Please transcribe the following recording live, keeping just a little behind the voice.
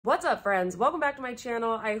up, friends? Welcome back to my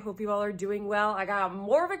channel. I hope you all are doing well. I got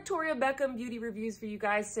more Victoria Beckham Beauty reviews for you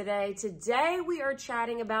guys today. Today, we are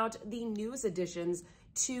chatting about the newest additions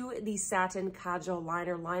to the Satin Kajal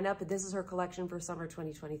Liner lineup. This is her collection for summer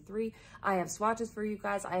 2023. I have swatches for you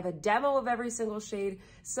guys. I have a demo of every single shade.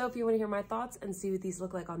 So if you want to hear my thoughts and see what these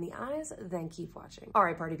look like on the eyes, then keep watching. All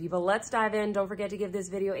right, party people, let's dive in. Don't forget to give this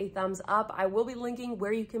video a thumbs up. I will be linking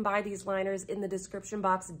where you can buy these liners in the description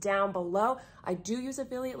box down below. I do use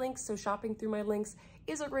affiliate links, so shopping through my links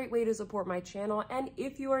is a great way to support my channel. And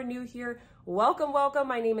if you are new here, welcome, welcome.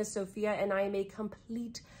 My name is Sophia and I am a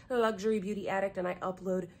complete luxury beauty addict and I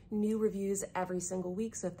upload new reviews every single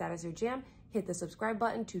week. So if that is your jam, hit the subscribe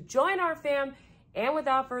button to join our fam. And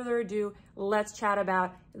without further ado, let's chat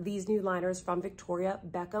about these new liners from Victoria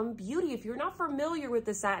Beckham Beauty. If you're not familiar with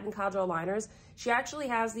the Satin Kajal liners, she actually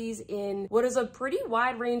has these in what is a pretty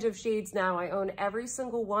wide range of shades now. I own every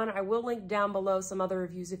single one. I will link down below some other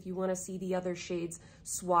reviews if you want to see the other shades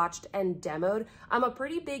swatched and demoed. I'm a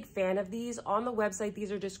pretty big fan of these. On the website,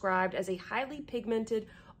 these are described as a highly pigmented,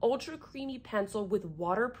 ultra creamy pencil with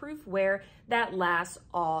waterproof wear that lasts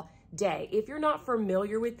all day. If you're not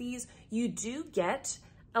familiar with these, you do get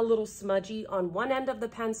a little smudgy on one end of the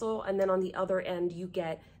pencil, and then on the other end you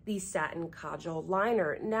get the Satin Kajal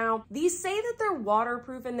liner. Now, these say that they're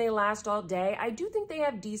waterproof and they last all day. I do think they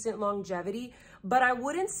have decent longevity, but I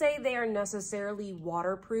wouldn't say they are necessarily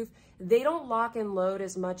waterproof. They don't lock and load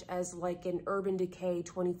as much as like an Urban Decay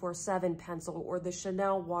 24/7 pencil or the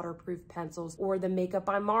Chanel waterproof pencils or the Makeup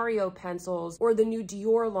by Mario pencils or the new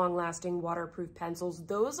Dior long-lasting waterproof pencils.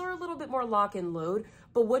 Those are a little bit more lock and load,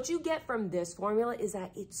 but what you get from this formula is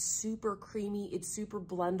that it's super creamy, it's super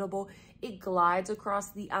blendable, it glides across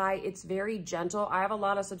the eye, it's very gentle. I have a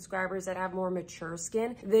lot of subscribers that have more mature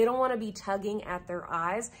skin. They don't want to be tugging at their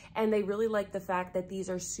eyes, and they really like the fact that these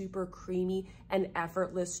are super creamy and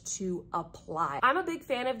effortless to apply. I'm a big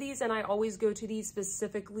fan of these, and I always go to these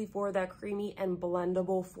specifically for that creamy and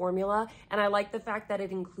blendable formula, and I like the fact that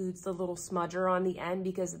it includes the little smudger on the end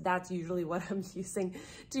because that's usually what I'm using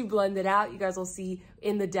to blend it out. You guys will see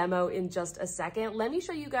in the demo in just a second. Let me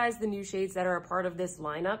show you guys the new shades that are a part of this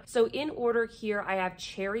lineup. So in order here, I have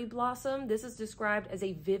Cherry Blossom. This is described as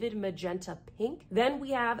a vivid magenta pink. Then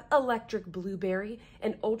we have Electric Blueberry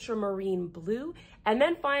and Ultramarine Blue. And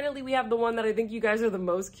then finally, we have the one that I think you guys are the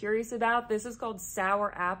most curious about. This is called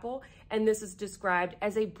Sour Apple, and this is described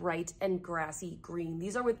as a bright and grassy green.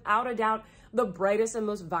 These are without a doubt the brightest and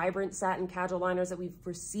most vibrant Satin Kajal liners that we've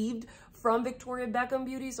received from Victoria Beckham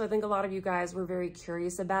Beauty. So I think a lot of you guys were very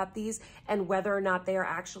curious about these and whether or not they are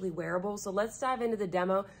actually wearable. So let's dive into the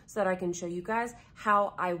demo so that I can show you guys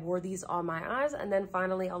how I wore these on my eyes. And then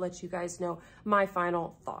finally, I'll let you guys know my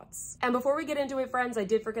final thoughts. And before we get into it, friends, I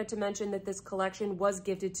did forget to mention that this collection was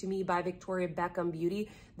gifted to me by Victoria Beckham Beauty.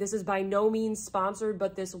 This is by no means sponsored,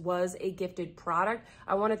 but this was a gifted product.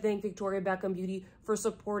 I want to thank Victoria Beckham Beauty for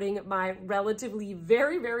supporting my relatively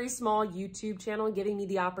very small YouTube channel and giving me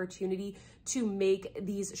the opportunity to make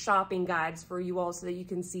these shopping guides for you all so that you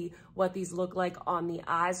can see what these look like on the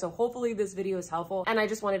eyes. So hopefully this video is helpful. And I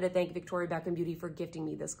just wanted to thank Victoria Beckham Beauty for gifting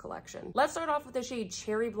me this collection. Let's start off with the shade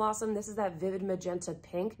Cherry Blossom. This is that vivid magenta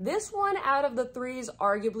pink. This one out of the three is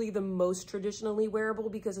arguably the most traditionally wearable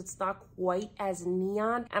because it's not quite as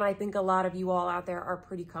neon. And I think a lot of you all out there are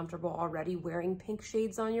pretty comfortable already wearing pink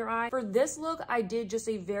shades on your eye. For this look, I did just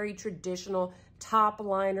a very traditional top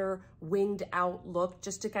liner winged out look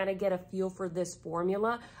just to kind of get a feel for this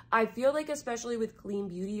formula. I feel like especially with clean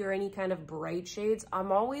beauty or any kind of bright shades,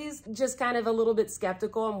 I'm always just kind of a little bit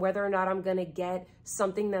skeptical on whether or not I'm gonna get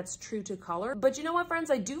something that's true to color. But you know what, friends?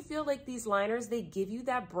 I do feel like these liners, they give you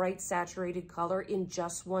that bright saturated color in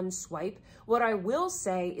just one swipe. What I will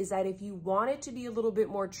say is that if you want it to be a little bit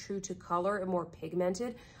more true to color and more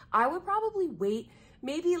pigmented, I would probably wait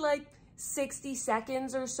maybe like 60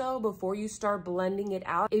 seconds or so before you start blending it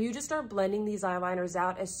out. If you just start blending these eyeliners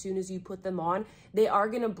out as soon as you put them on, they are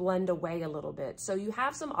gonna blend away a little bit. So you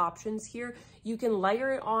have some options here. You can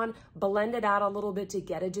layer it on, blend it out a little bit to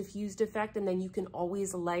get a diffused effect, and then you can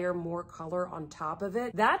always layer more color on top of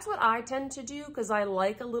it. That's what I tend to do because I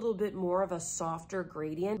like a little bit more of a softer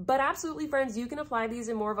gradient. But absolutely, friends, you can apply these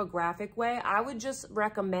in more of a graphic way. I would just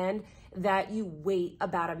recommend that you wait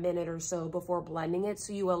about a minute or so before blending it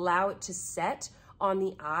so you allow it to set on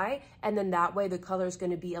the eye, and then that way the color is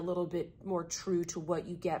going to be a little bit more true to what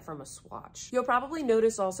you get from a swatch. You'll probably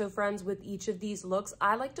notice also, friends, with each of these looks,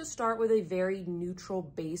 I like to start with a very neutral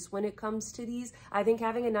base when it comes to these. I think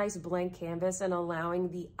having a nice blank canvas and allowing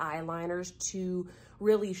the eyeliners to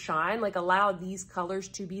really shine, like allow these colors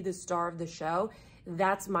to be the star of the show,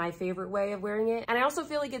 That's my favorite way of wearing it. And I also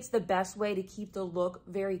feel like it's the best way to keep the look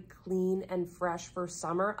very clean and fresh for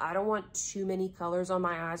summer. I don't want too many colors on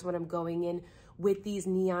my eyes when I'm going in with these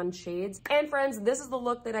neon shades. And friends, this is the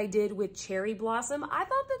look that I did with Cherry Blossom. I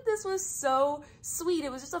thought that this was so sweet.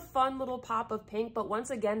 It was just a fun little pop of pink, but once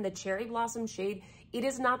again, the Cherry Blossom shade, it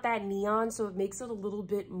is not that neon, so it makes it a little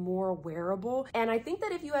bit more wearable. And I think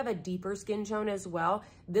that if you have a deeper skin tone as well,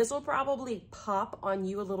 this will probably pop on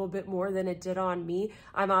you a little bit more than it did on me.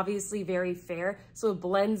 I'm obviously very fair, so it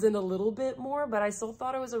blends in a little bit more, but I still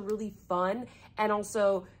thought it was a really fun and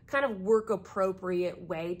also kind of work appropriate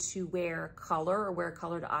way to wear color or wear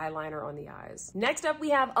colored eyeliner on the eyes. Next up, we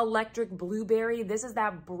have Electric Blueberry. This is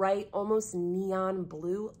that bright, almost neon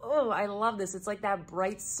blue. Oh, I love this. It's like that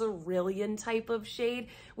bright cerulean type of shade.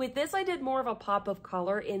 With this, I did more of a pop of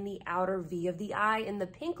color in the outer V of the eye. In the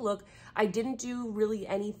pink look, I didn't do really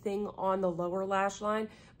anything on the lower lash line,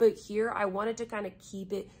 but here I wanted to kind of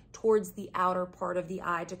keep it towards the outer part of the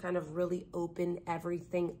eye to kind of really open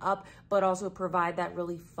everything up, but also provide that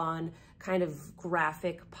really fun kind of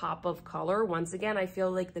graphic pop of color. Once again, I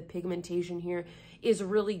feel like the pigmentation here is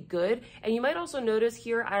really good. And you might also notice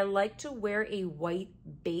here, I like to wear a white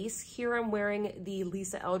base. Here I'm wearing the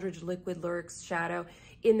Lisa Eldridge Liquid Lyrics Shadow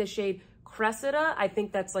in the shade Cressida. I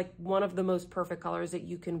think that's like one of the most perfect colors that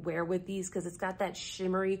you can wear with these because it's got that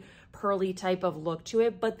shimmery, pearly type of look to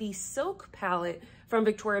it. But the Silk palette from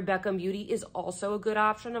Victoria Beckham Beauty is also a good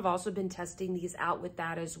option. I've also been testing these out with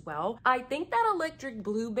that as well. I think that Electric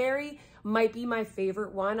Blueberry might be my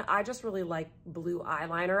favorite one. I just really like blue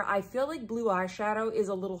eyeliner. I feel like blue eyeshadow is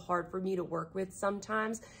a little hard for me to work with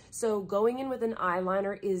sometimes. So going in with an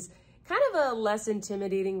eyeliner is kind of a less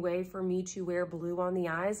intimidating way for me to wear blue on the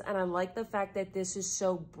eyes. And I like the fact that this is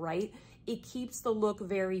so bright. It keeps the look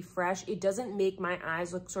very fresh. It doesn't make my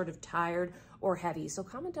eyes look sort of tired or heavy. So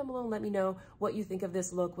comment down below and let me know what you think of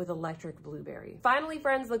this look with Electric Blueberry. Finally,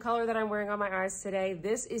 friends, the color that I'm wearing on my eyes today,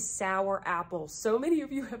 this is Sour Apple. So many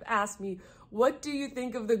of you have asked me, what do you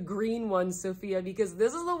think of the green one, Sophia? Because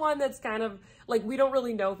this is the one that's kind of like, we don't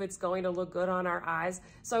really know if it's going to look good on our eyes.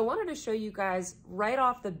 So I wanted to show you guys right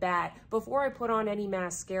off the bat, before I put on any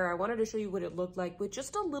mascara, I wanted to show you what it looked like with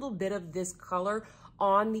just a little bit of this color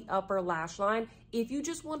on the upper lash line. If you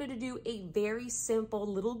just wanted to do a very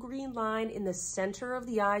simple little green line in the center of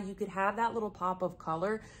the eye, you could have that little pop of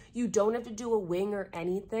color. You don't have to do a wing or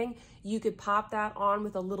anything. You could pop that on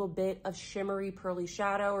with a little bit of shimmery pearly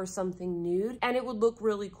shadow or something nude, and it would look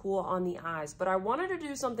really cool on the eyes. But I wanted to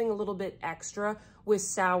do something a little bit extra with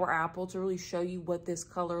Sour Apple to really show you what this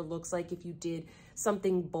color looks like if you did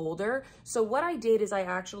something bolder. So what I did is I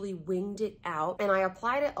actually winged it out and I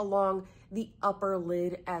applied it along the upper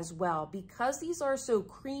lid as well. Because these are so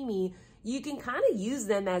creamy, you can kind of use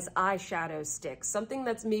them as eyeshadow sticks, something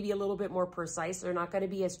that's maybe a little bit more precise. They're not going to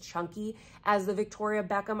be as chunky as the Victoria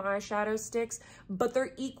Beckham eyeshadow sticks, but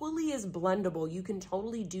they're equally as blendable. You can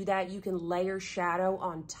totally do that. You can layer shadow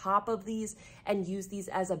on top of these and use these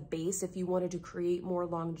as a base if you wanted to create more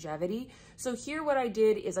longevity. So here what I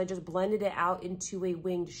did is I just blended it out into a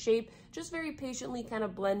winged shape, just very patiently kind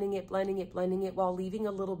of blending it while leaving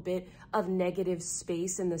a little bit of negative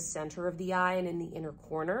space in the center of the eye and in the inner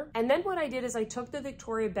corner. And then what I did is I took the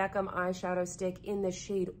Victoria Beckham eyeshadow stick in the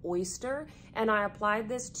shade Oyster and I applied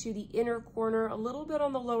this to the inner corner, a little bit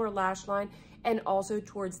on the lower lash line, and also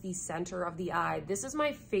towards the center of the eye. This is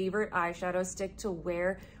my favorite eyeshadow stick to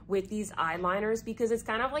wear with these eyeliners because it's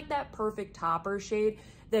kind of like that perfect topper shade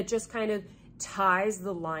that just kind of ties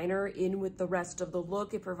the liner in with the rest of the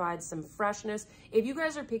look. It provides some freshness. If you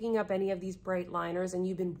guys are picking up any of these bright liners and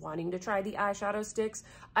you've been wanting to try the eyeshadow sticks,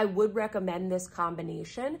 I would recommend this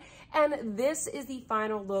combination. And this is the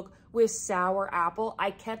final look with Sour Apple.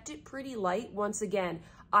 I kept it pretty light. Once again,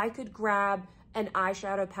 I could grab an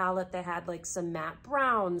eyeshadow palette that had like some matte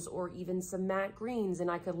browns or even some matte greens, and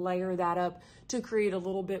I could layer that up to create a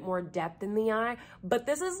little bit more depth in the eye. But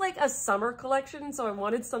this is like a summer collection, so I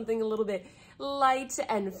wanted something a little bit light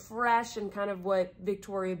and fresh and kind of what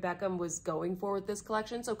Victoria Beckham was going for with this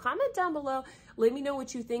collection. So comment down below, let me know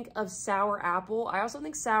what you think of Sour Apple. I also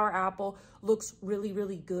think Sour Apple looks really,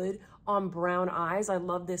 really good on brown eyes. I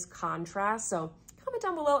love this contrast, so comment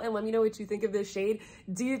down below and let me know what you think of this shade.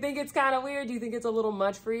 Do you think it's kind of weird? Do you think it's a little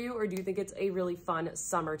much for you? Or do you think it's a really fun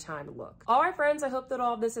summertime look? All right, friends, I hope that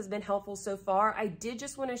all of this has been helpful so far. I did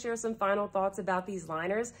just want to share some final thoughts about these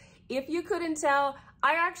liners. If you couldn't tell,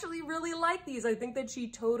 I actually really like these. I think that she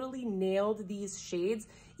totally nailed these shades.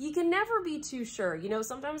 You can never be too sure. You know,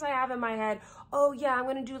 sometimes I have in my head, oh yeah, I'm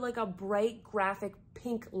gonna do like a bright graphic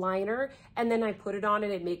pink liner, and then I put it on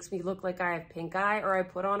and it makes me look like I have pink eye, or I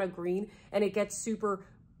put on a green and it gets super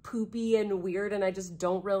poopy and weird and I just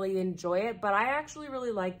don't really enjoy it, but I actually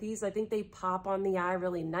really like these. I think they pop on the eye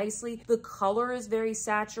really nicely. The color is very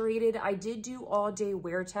saturated. I did do all day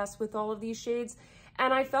wear tests with all of these shades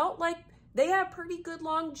and I felt like they have pretty good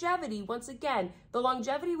longevity. Once again, the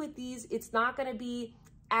longevity with these, it's not gonna be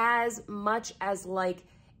as much as like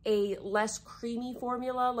a less creamy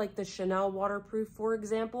formula like the Chanel waterproof, for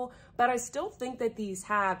example, but I still think that these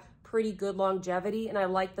have pretty good longevity and I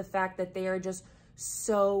like the fact that they are just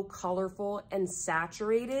so colorful and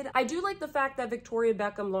saturated. I do like the fact that Victoria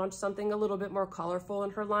Beckham launched something a little bit more colorful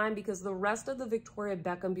in her line because the rest of the Victoria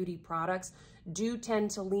Beckham Beauty products do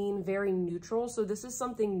tend to lean very neutral. So this is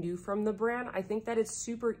something new from the brand. I think that it's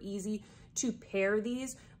super easy to pair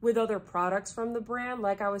these with other products from the brand.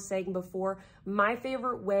 Like I was saying before, my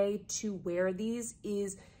favorite way to wear these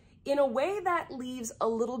is in a way that leaves a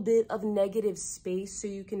little bit of negative space so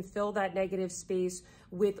you can fill that negative space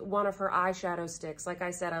with one of her eyeshadow sticks. Like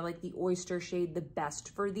I said, I like the oyster shade the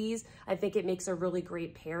best for these. I think it makes a really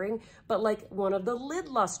great pairing, but like one of the lid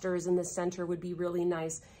lusters in the center would be really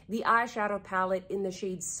nice. The eyeshadow palette in the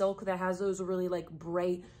shade Silk that has those really like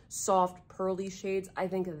bright, soft, pearly shades, I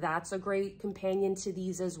think that's a great companion to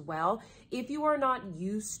these as well. If you are not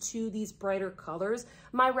used to these brighter colors,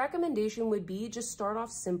 my recommendation would be just start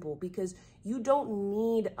off simple because you don't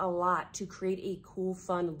need a lot to create a cool,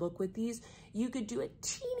 fun look with these. You could do a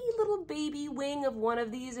teeny little baby wing of one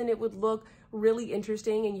of these and it would look really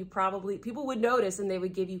interesting and people would notice and they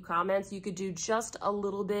would give you comments. You could do just a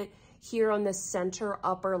little bit here on the center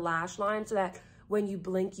upper lash line so that when you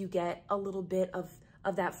blink, you get a little bit of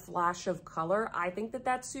that flash of color. I think that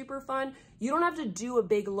that's super fun. You don't have to do a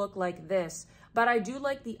big look like this, but I do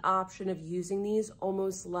like the option of using these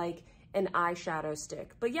almost like an eyeshadow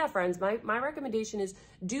stick. But yeah, friends, my recommendation is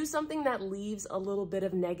do something that leaves a little bit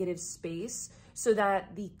of negative space so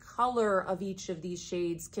that the color of each of these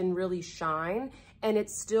shades can really shine and it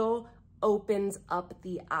still opens up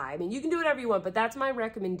the eye. I mean, you can do whatever you want, but that's my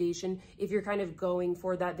recommendation if you're kind of going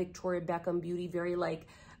for that Victoria Beckham Beauty, very like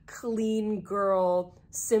clean girl,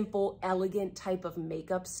 simple, elegant type of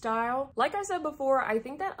makeup style. Like I said before, I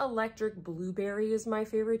think that Electric Blueberry is my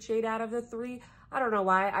favorite shade out of the three. I don't know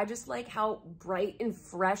why. I just like how bright and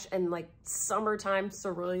fresh and like summertime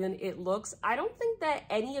cerulean it looks. I don't think that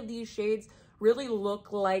any of these shades really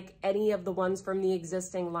look like any of the ones from the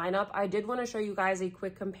existing lineup. I did want to show you guys a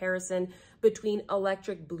quick comparison between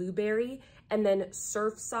Electric Blueberry and then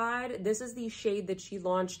Surfside. This is the shade that she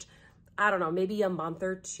launched, I don't know, maybe a month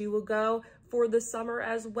or two ago for the summer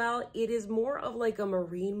as well. It is more of like a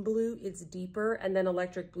marine blue, it's deeper, and then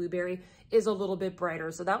Electric Blueberry is a little bit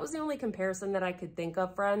brighter. So that was the only comparison that I could think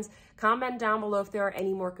of, friends. Comment down below if there are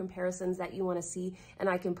any more comparisons that you want to see, and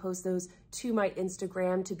I can post those to my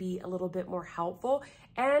Instagram to be a little bit more helpful.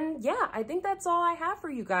 And yeah, I think that's all I have for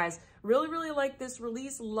you guys. Really, really liked this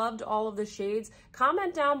release. Loved all of the shades.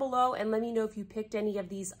 Comment down below and let me know if you picked any of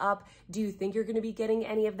these up. Do you think you're going to be getting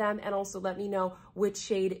any of them? And also let me know which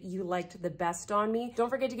shade you liked the best on me. Don't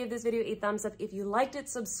forget to give this video a thumbs up if you liked it.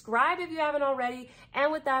 Subscribe if you haven't already.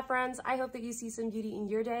 And with that, friends, I hope that you see some beauty in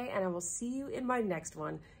your day, and I will see you in my next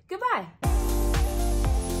one. Goodbye.